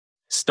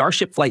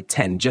Starship Flight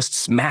 10 just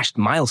smashed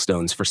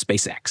milestones for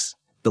SpaceX.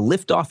 The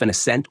liftoff and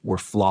ascent were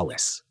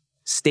flawless.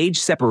 Stage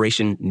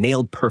separation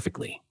nailed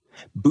perfectly.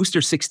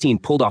 Booster 16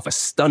 pulled off a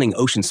stunning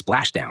ocean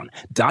splashdown,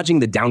 dodging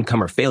the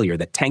downcomer failure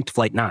that tanked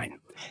Flight 9.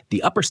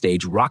 The upper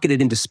stage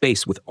rocketed into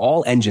space with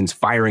all engines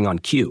firing on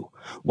cue,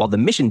 while the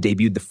mission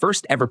debuted the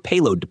first ever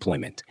payload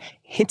deployment,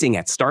 hinting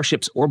at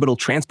Starship's orbital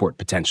transport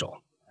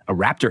potential. A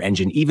Raptor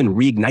engine even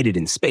reignited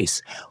in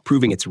space,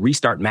 proving its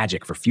restart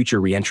magic for future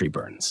re-entry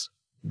burns.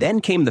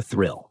 Then came the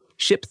thrill.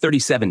 Ship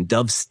 37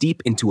 dove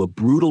steep into a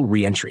brutal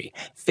re-entry,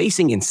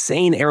 facing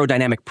insane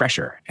aerodynamic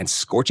pressure and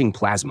scorching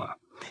plasma.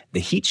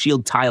 The heat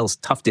shield tiles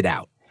toughed it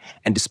out,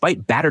 and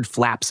despite battered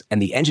flaps and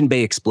the engine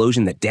bay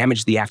explosion that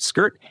damaged the aft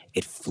skirt,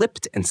 it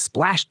flipped and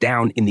splashed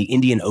down in the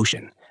Indian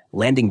Ocean,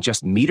 landing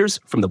just meters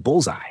from the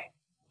bullseye.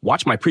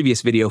 Watch my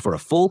previous video for a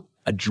full,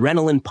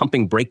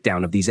 adrenaline-pumping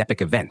breakdown of these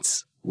epic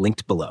events,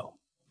 linked below.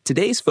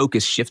 Today's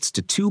focus shifts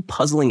to two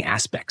puzzling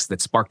aspects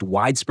that sparked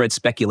widespread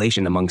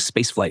speculation among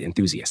spaceflight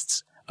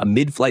enthusiasts: a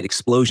mid-flight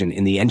explosion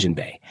in the engine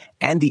bay,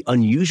 and the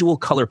unusual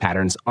color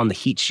patterns on the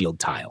heat shield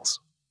tiles.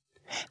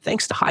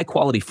 Thanks to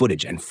high-quality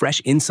footage and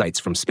fresh insights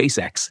from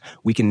SpaceX,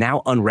 we can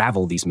now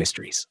unravel these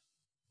mysteries.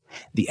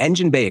 The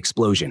engine bay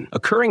explosion,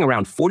 occurring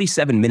around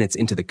 47 minutes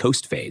into the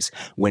coast phase,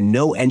 when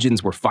no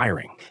engines were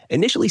firing,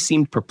 initially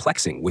seemed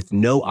perplexing with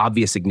no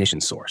obvious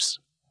ignition source.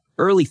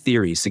 Early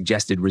theories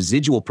suggested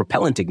residual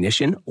propellant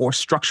ignition or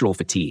structural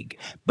fatigue,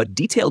 but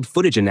detailed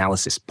footage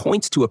analysis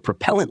points to a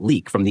propellant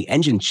leak from the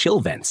engine chill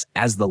vents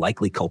as the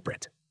likely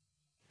culprit.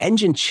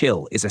 Engine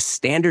chill is a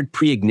standard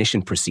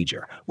pre-ignition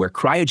procedure where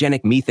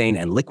cryogenic methane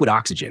and liquid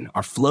oxygen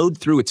are flowed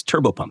through its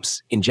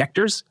turbopumps,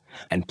 injectors,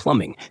 and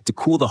plumbing to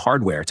cool the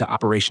hardware to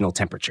operational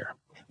temperature.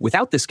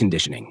 Without this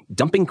conditioning,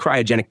 dumping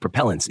cryogenic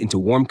propellants into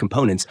warm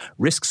components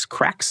risks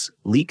cracks,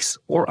 leaks,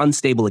 or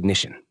unstable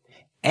ignition.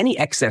 Any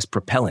excess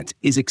propellant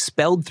is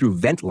expelled through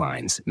vent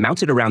lines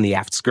mounted around the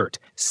aft skirt,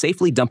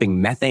 safely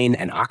dumping methane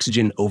and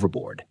oxygen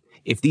overboard.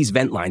 If these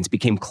vent lines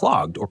became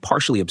clogged or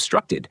partially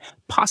obstructed,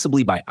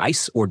 possibly by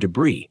ice or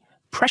debris,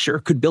 pressure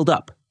could build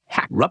up,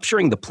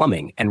 rupturing the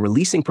plumbing and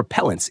releasing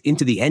propellants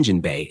into the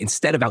engine bay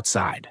instead of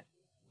outside.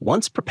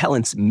 Once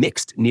propellants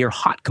mixed near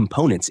hot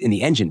components in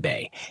the engine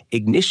bay,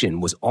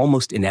 ignition was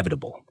almost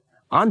inevitable.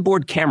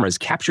 Onboard cameras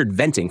captured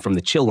venting from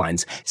the chill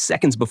lines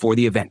seconds before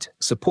the event,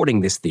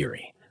 supporting this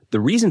theory. The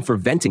reason for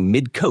venting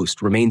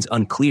mid-coast remains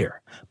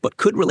unclear, but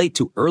could relate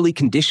to early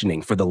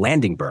conditioning for the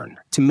landing burn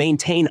to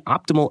maintain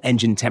optimal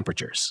engine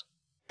temperatures.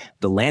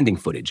 The landing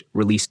footage,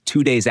 released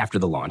 2 days after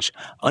the launch,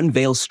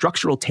 unveils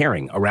structural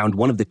tearing around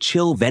one of the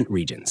chill vent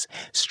regions,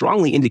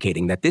 strongly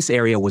indicating that this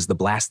area was the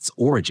blast's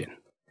origin.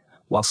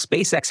 While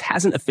SpaceX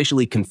hasn't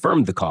officially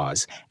confirmed the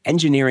cause,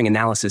 engineering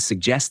analysis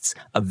suggests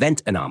a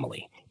vent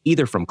anomaly,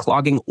 either from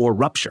clogging or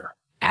rupture,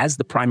 as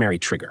the primary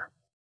trigger.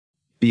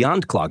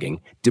 Beyond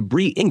clogging,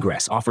 debris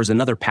ingress offers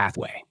another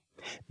pathway.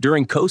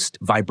 During coast,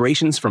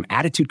 vibrations from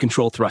attitude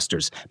control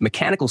thrusters,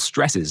 mechanical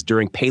stresses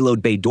during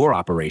payload bay door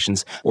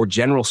operations, or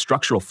general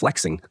structural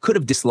flexing could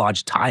have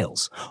dislodged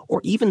tiles,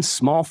 or even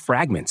small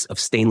fragments of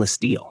stainless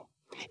steel.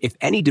 If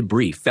any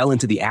debris fell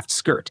into the aft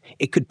skirt,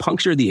 it could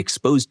puncture the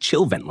exposed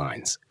chill vent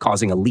lines,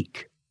 causing a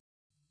leak.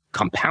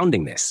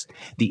 Compounding this,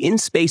 the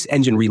in-space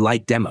engine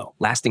relight demo,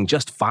 lasting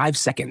just 5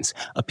 seconds,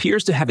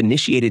 appears to have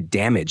initiated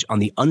damage on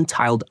the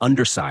untiled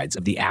undersides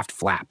of the aft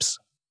flaps.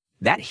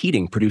 That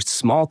heating produced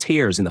small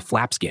tears in the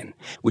flap skin,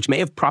 which may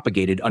have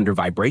propagated under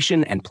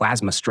vibration and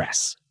plasma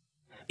stress.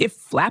 If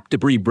flap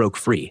debris broke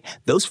free,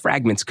 those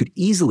fragments could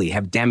easily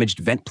have damaged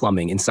vent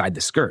plumbing inside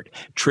the skirt,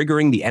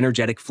 triggering the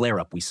energetic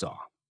flare-up we saw.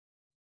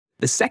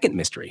 The second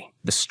mystery,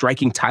 the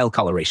striking tile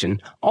coloration,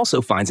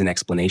 also finds an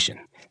explanation.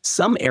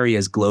 Some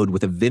areas glowed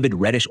with a vivid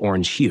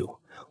reddish-orange hue,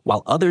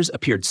 while others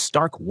appeared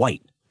stark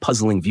white,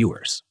 puzzling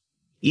viewers.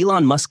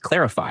 Elon Musk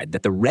clarified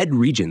that the red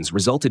regions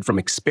resulted from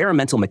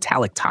experimental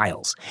metallic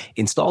tiles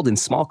installed in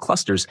small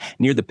clusters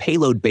near the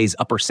payload bay's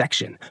upper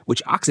section,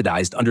 which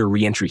oxidized under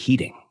re-entry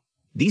heating.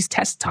 These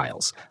test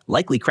tiles,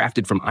 likely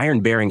crafted from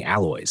iron-bearing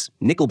alloys,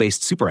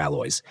 nickel-based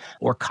superalloys,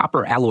 or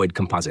copper-alloyed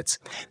composites,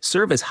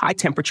 serve as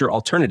high-temperature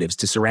alternatives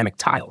to ceramic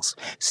tiles,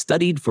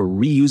 studied for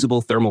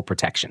reusable thermal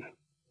protection.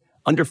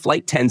 Under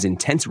Flight 10's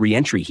intense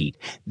re-entry heat,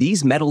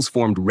 these metals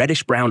formed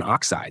reddish-brown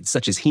oxides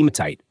such as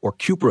hematite or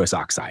cuprous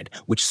oxide,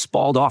 which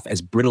spalled off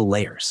as brittle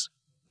layers.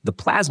 The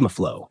plasma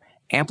flow,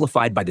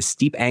 amplified by the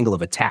steep angle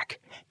of attack,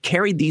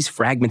 carried these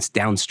fragments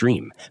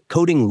downstream,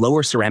 coating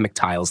lower ceramic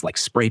tiles like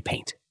spray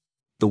paint.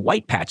 The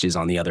white patches,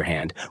 on the other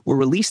hand, were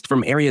released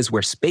from areas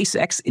where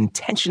SpaceX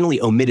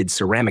intentionally omitted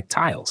ceramic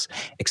tiles,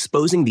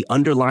 exposing the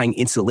underlying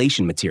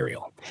insulation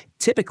material,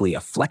 typically a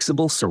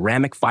flexible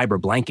ceramic fiber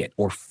blanket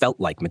or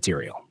felt-like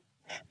material.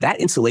 That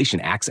insulation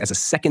acts as a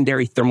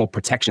secondary thermal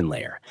protection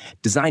layer,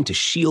 designed to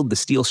shield the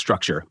steel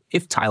structure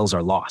if tiles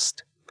are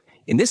lost.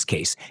 In this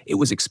case, it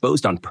was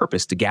exposed on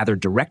purpose to gather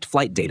direct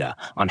flight data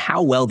on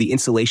how well the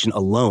insulation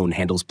alone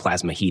handles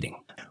plasma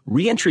heating.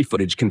 Re-entry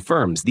footage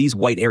confirms these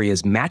white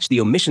areas match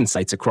the omission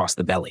sites across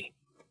the belly.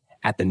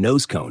 At the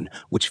nose cone,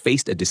 which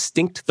faced a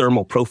distinct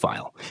thermal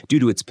profile due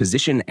to its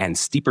position and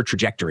steeper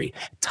trajectory,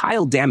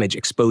 tile damage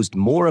exposed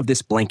more of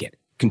this blanket,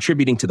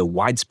 contributing to the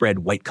widespread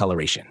white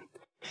coloration.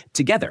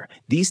 Together,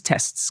 these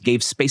tests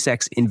gave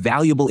SpaceX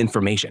invaluable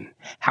information: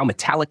 how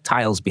metallic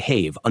tiles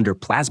behave under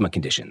plasma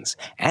conditions,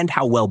 and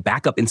how well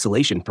backup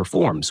insulation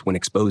performs when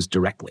exposed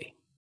directly.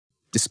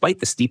 Despite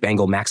the steep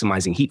angle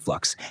maximizing heat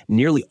flux,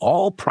 nearly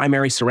all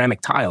primary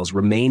ceramic tiles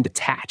remained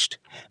attached,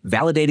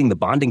 validating the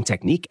bonding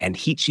technique and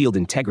heat shield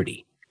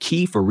integrity,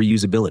 key for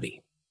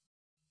reusability.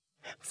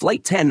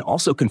 Flight 10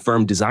 also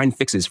confirmed design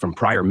fixes from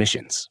prior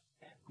missions.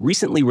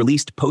 Recently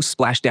released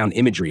post-splashdown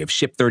imagery of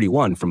Ship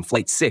 31 from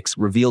Flight 6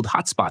 revealed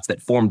hotspots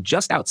that formed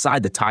just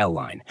outside the tile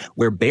line,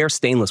 where bare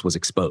stainless was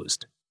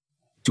exposed.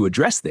 To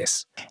address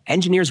this,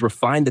 engineers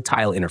refined the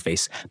tile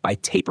interface by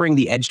tapering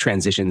the edge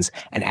transitions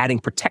and adding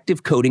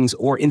protective coatings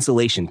or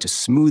insulation to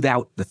smooth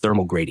out the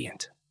thermal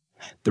gradient.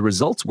 The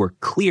results were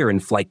clear in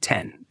Flight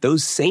 10.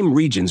 Those same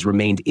regions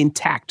remained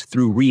intact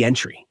through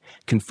re-entry,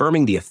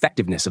 confirming the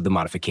effectiveness of the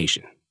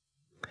modification.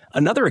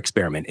 Another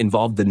experiment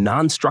involved the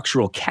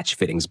non-structural catch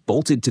fittings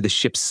bolted to the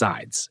ship's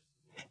sides.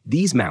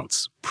 These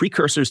mounts,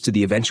 precursors to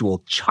the eventual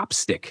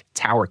chopstick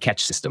tower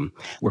catch system,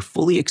 were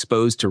fully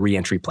exposed to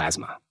re-entry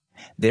plasma.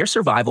 Their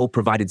survival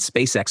provided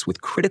SpaceX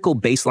with critical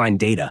baseline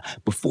data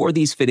before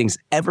these fittings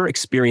ever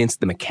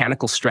experienced the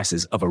mechanical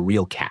stresses of a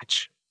real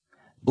catch.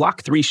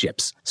 Block 3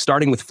 ships,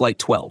 starting with Flight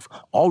 12,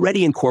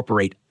 already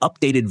incorporate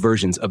updated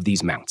versions of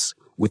these mounts,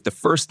 with the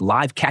first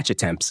live catch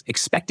attempts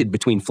expected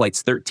between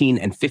Flights 13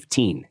 and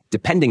 15,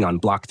 depending on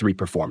Block 3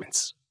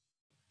 performance.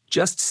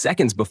 Just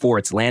seconds before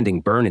its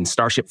landing burn in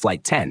Starship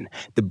Flight 10,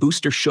 the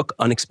booster shook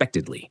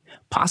unexpectedly,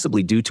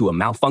 possibly due to a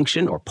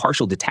malfunction or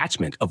partial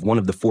detachment of one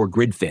of the 4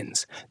 grid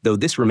fins, though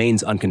this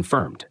remains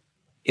unconfirmed.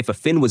 If a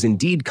fin was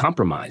indeed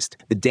compromised,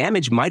 the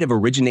damage might have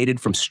originated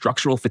from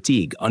structural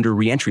fatigue under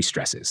re-entry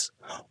stresses,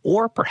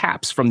 or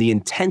perhaps from the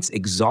intense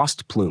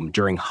exhaust plume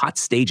during hot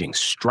staging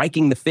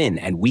striking the fin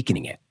and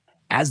weakening it.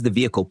 As the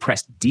vehicle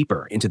pressed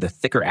deeper into the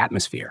thicker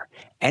atmosphere,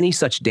 any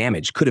such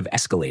damage could have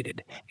escalated,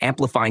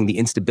 amplifying the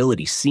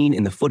instability seen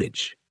in the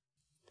footage.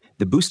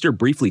 The booster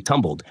briefly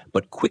tumbled,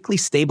 but quickly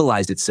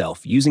stabilized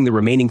itself using the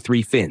remaining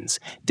 3 fins,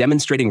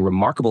 demonstrating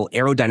remarkable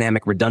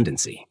aerodynamic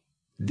redundancy.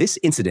 This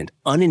incident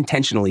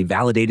unintentionally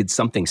validated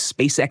something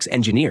SpaceX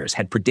engineers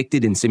had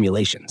predicted in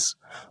simulations.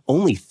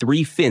 Only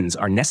 3 fins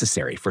are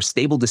necessary for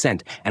stable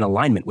descent and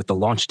alignment with the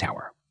launch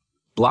tower.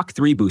 Block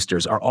 3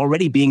 boosters are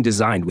already being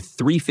designed with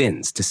 3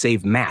 fins to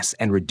save mass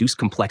and reduce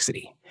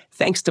complexity.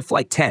 Thanks to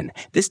Flight 10,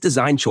 this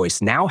design choice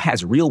now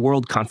has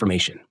real-world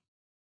confirmation.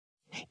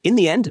 In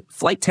the end,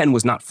 Flight 10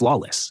 was not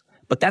flawless,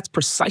 but that's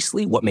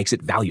precisely what makes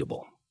it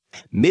valuable.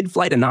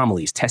 Mid-flight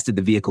anomalies tested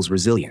the vehicle's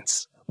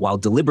resilience, while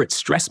deliberate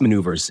stress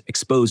maneuvers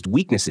exposed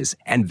weaknesses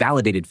and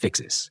validated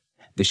fixes.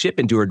 The ship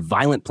endured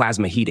violent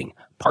plasma heating,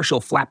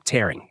 partial flap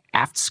tearing,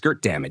 aft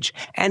skirt damage,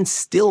 and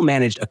still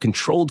managed a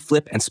controlled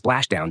flip and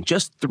splashdown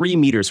just 3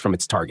 meters from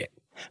its target.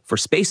 For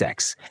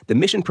SpaceX, the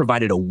mission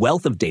provided a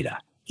wealth of data,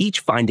 each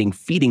finding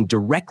feeding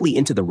directly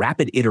into the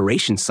rapid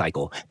iteration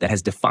cycle that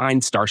has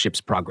defined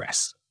Starship's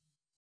progress.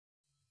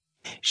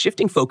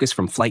 Shifting focus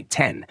from Flight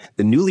 10,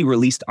 the newly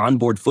released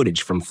onboard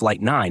footage from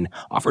Flight 9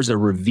 offers a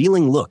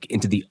revealing look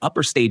into the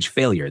upper stage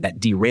failure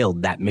that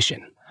derailed that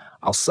mission.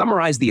 I'll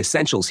summarize the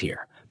essentials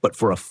here, but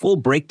for a full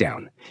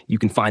breakdown, you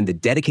can find the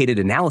dedicated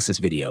analysis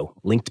video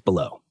linked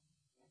below.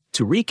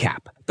 To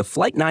recap, the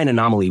Flight 9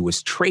 anomaly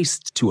was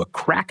traced to a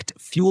cracked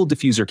fuel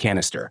diffuser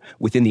canister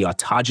within the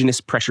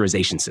autogenous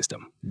pressurization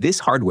system. This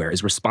hardware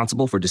is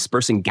responsible for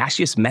dispersing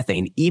gaseous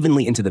methane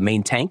evenly into the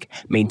main tank,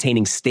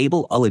 maintaining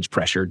stable ullage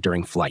pressure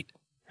during flight.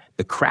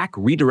 The crack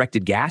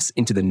redirected gas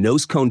into the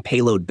nose cone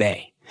payload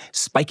bay,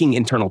 spiking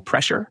internal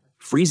pressure,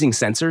 freezing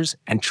sensors,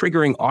 and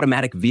triggering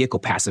automatic vehicle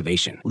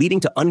passivation,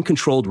 leading to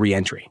uncontrolled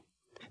re-entry.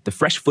 The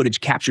fresh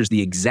footage captures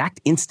the exact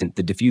instant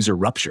the diffuser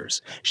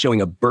ruptures, showing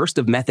a burst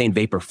of methane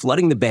vapor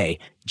flooding the bay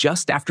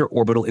just after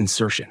orbital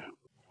insertion.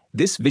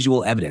 This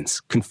visual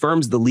evidence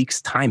confirms the leak's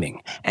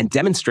timing and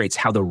demonstrates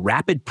how the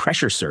rapid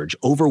pressure surge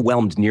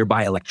overwhelmed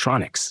nearby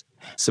electronics,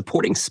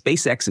 supporting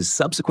SpaceX's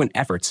subsequent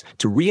efforts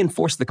to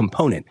reinforce the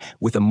component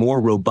with a more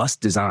robust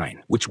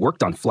design, which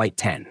worked on Flight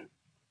 10.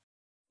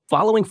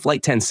 Following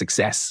Flight 10's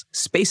success,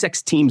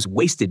 SpaceX teams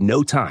wasted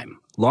no time,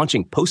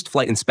 launching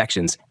post-flight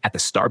inspections at the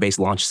Starbase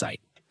launch site.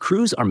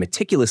 Crews are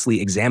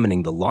meticulously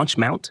examining the launch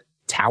mount,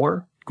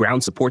 tower,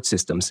 ground support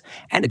systems,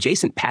 and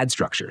adjacent pad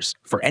structures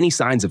for any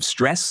signs of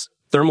stress,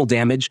 thermal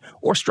damage,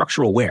 or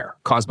structural wear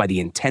caused by the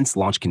intense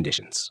launch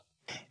conditions.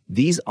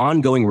 These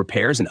ongoing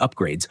repairs and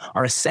upgrades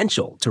are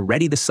essential to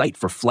ready the site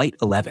for Flight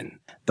 11,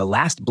 the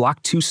last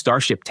Block 2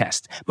 Starship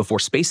test before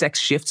SpaceX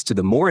shifts to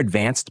the more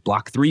advanced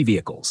Block 3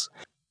 vehicles.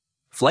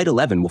 Flight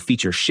 11 will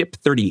feature Ship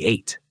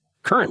 38,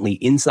 currently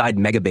inside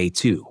Mega Bay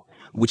 2,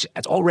 which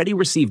has already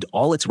received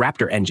all its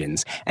Raptor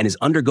engines and is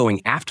undergoing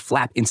aft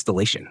flap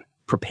installation,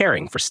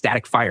 preparing for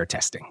static fire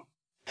testing.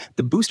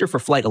 The booster for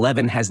Flight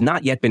 11 has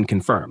not yet been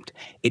confirmed.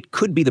 It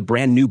could be the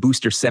brand new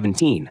Booster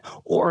 17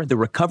 or the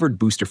recovered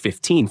Booster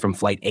 15 from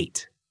Flight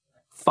 8.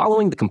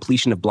 Following the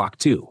completion of Block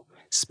 2,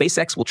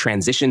 SpaceX will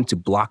transition to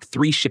Block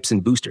 3 ships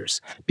and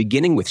boosters,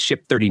 beginning with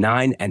Ship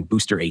 39 and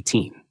Booster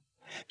 18.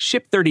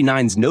 Ship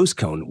 39's nose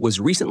cone was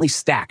recently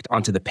stacked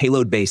onto the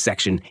payload bay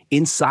section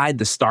inside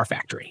the Star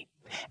Factory,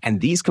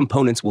 and these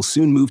components will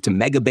soon move to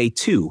Mega Bay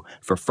 2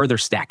 for further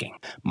stacking,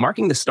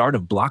 marking the start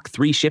of Block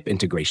 3 ship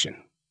integration.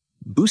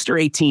 Booster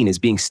 18 is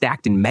being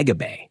stacked in Mega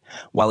Bay,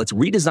 while its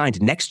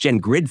redesigned next-gen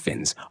grid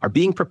fins are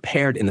being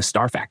prepared in the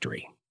Star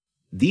Factory.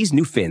 These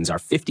new fins are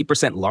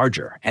 50%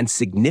 larger and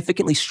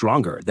significantly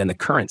stronger than the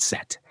current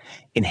set,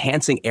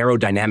 enhancing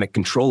aerodynamic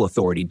control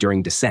authority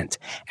during descent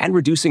and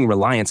reducing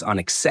reliance on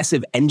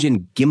excessive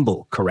engine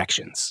gimbal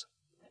corrections.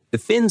 The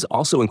fins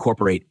also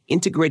incorporate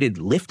integrated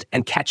lift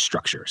and catch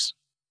structures.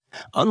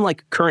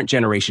 Unlike current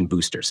generation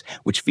boosters,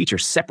 which feature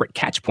separate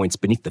catch points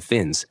beneath the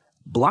fins,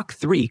 Block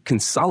 3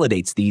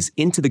 consolidates these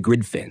into the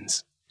grid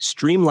fins,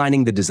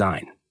 streamlining the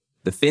design.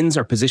 The fins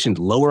are positioned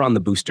lower on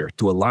the booster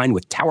to align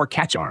with tower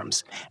catch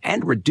arms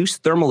and reduce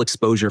thermal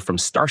exposure from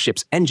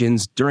Starship's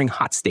engines during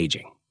hot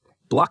staging.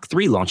 Block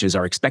 3 launches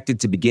are expected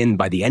to begin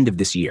by the end of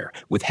this year,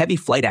 with heavy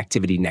flight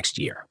activity next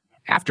year.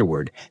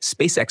 Afterward,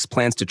 SpaceX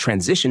plans to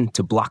transition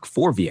to Block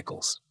 4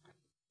 vehicles.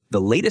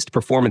 The latest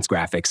performance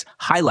graphics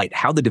highlight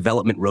how the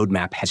development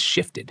roadmap has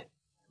shifted.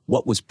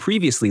 What was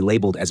previously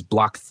labeled as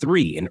Block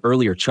 3 in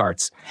earlier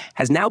charts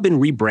has now been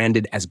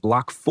rebranded as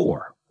Block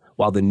 4,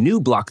 while the new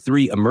Block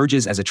 3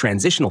 emerges as a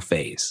transitional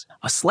phase,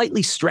 a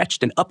slightly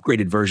stretched and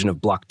upgraded version of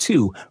Block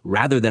 2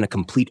 rather than a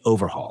complete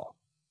overhaul.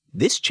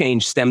 This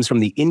change stems from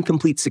the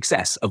incomplete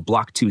success of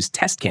Block 2's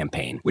test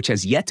campaign, which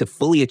has yet to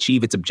fully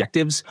achieve its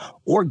objectives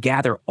or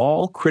gather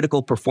all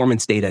critical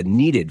performance data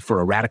needed for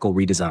a radical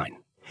redesign.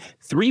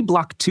 3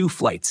 Block 2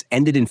 flights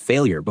ended in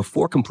failure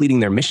before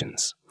completing their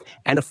missions,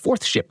 and a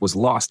 4th ship was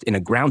lost in a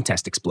ground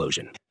test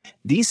explosion.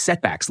 These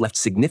setbacks left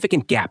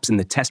significant gaps in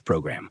the test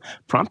program,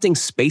 prompting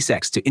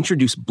SpaceX to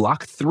introduce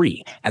Block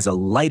 3 as a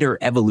lighter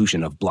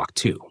evolution of Block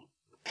 2.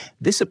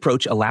 This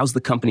approach allows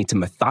the company to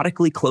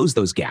methodically close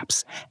those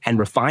gaps and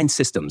refine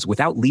systems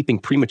without leaping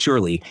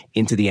prematurely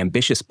into the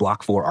ambitious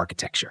Block 4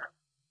 architecture.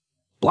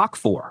 Block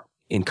 4,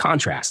 in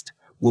contrast,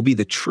 will be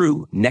the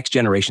true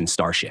next-generation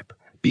Starship.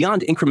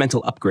 Beyond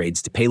incremental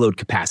upgrades to payload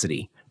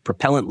capacity,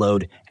 propellant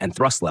load, and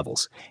thrust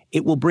levels,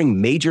 it will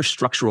bring major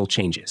structural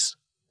changes.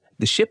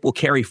 The ship will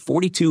carry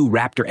 42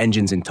 Raptor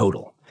engines in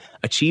total,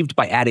 achieved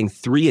by adding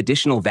 3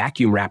 additional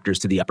vacuum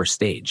Raptors to the upper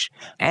stage,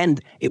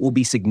 and it will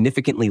be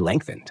significantly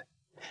lengthened.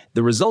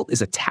 The result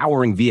is a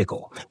towering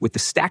vehicle, with the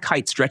stack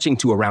height stretching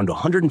to around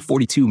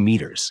 142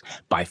 meters,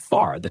 by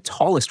far the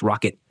tallest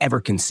rocket ever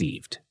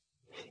conceived.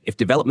 If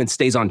development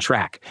stays on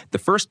track, the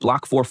first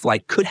Block 4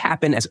 flight could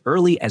happen as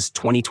early as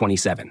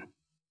 2027.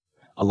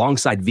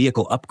 Alongside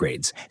vehicle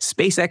upgrades,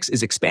 SpaceX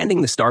is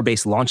expanding the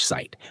Starbase launch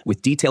site,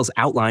 with details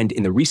outlined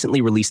in the recently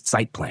released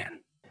site plan.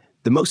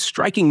 The most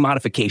striking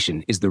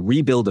modification is the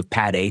rebuild of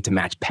Pad A to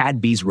match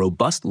Pad B's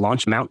robust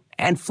launch mount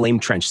and flame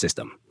trench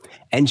system,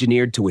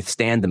 engineered to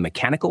withstand the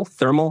mechanical,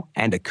 thermal,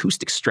 and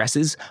acoustic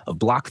stresses of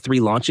Block 3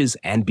 launches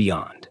and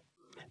beyond.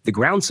 The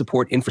ground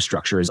support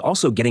infrastructure is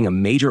also getting a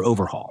major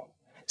overhaul.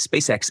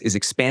 SpaceX is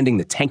expanding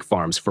the tank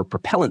farms for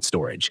propellant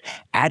storage,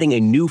 adding a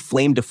new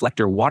flame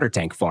deflector water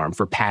tank farm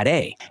for Pad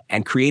A,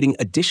 and creating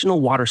additional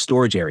water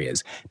storage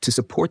areas to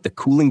support the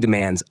cooling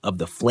demands of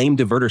the flame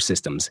diverter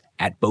systems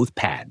at both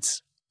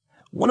pads.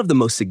 One of the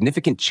most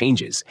significant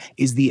changes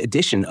is the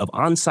addition of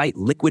on-site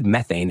liquid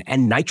methane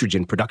and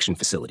nitrogen production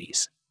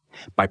facilities.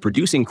 By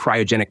producing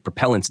cryogenic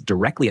propellants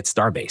directly at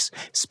Starbase,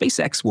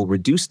 SpaceX will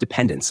reduce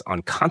dependence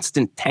on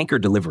constant tanker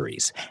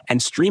deliveries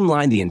and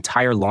streamline the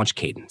entire launch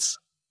cadence.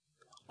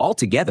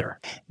 Altogether,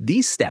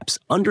 these steps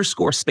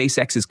underscore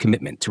SpaceX's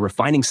commitment to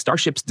refining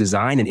Starship's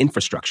design and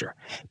infrastructure,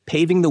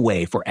 paving the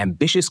way for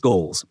ambitious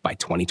goals by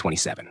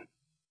 2027.